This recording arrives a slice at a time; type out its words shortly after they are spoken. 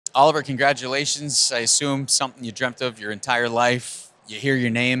Oliver, congratulations. I assume something you dreamt of your entire life. You hear your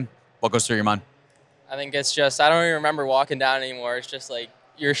name. What goes through your mind? I think it's just I don't even remember walking down anymore. It's just like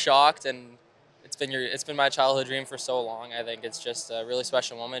you're shocked, and it's been my childhood dream for so long. I think it's just a really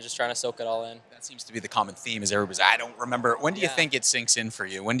special moment. Just trying to soak it all in. That seems to be the common theme is everybody's, I don't remember. When do you Yeah, think it sinks in for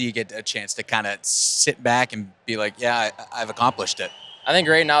you? When do you get a chance to kind of sit back and be like, yeah, I've accomplished it? I think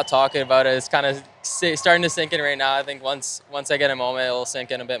right now talking about it is kind of starting to sink in right now. I think once I get a moment, it'll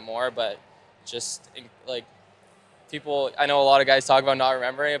sink in a bit more. But just like people, I know a lot of guys talk about not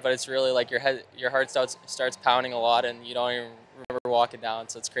remembering it, but it's really like your heart starts pounding a lot, and you don't even remember walking down.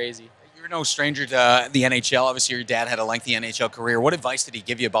 So it's crazy. You're no stranger to the NHL. Obviously, your dad had a lengthy NHL career. What advice did he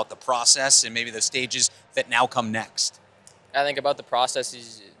give you about the process and maybe the stages that now come next? I think about the process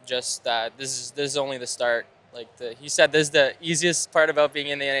is just that this is only the start. He said, this is the easiest part about being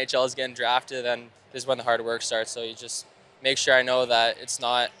in the NHL is getting drafted, and this is when the hard work starts. So you just make sure I know that it's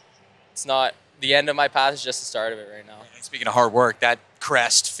not the end of my path. It's just the start of it right now. And speaking of hard work, that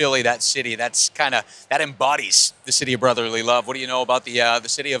crest, Philly, that city, that embodies the city of brotherly love. What do you know about the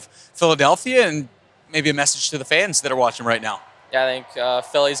city of Philadelphia, and maybe a message to the fans that are watching right now? Yeah, I think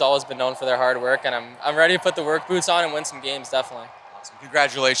Philly's always been known for their hard work, and I'm ready to put the work boots on and win some games. Definitely. Awesome.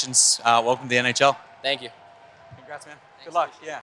 Congratulations. Welcome to the NHL. Thank you. Congrats, man. Thanks. Good luck. Yeah.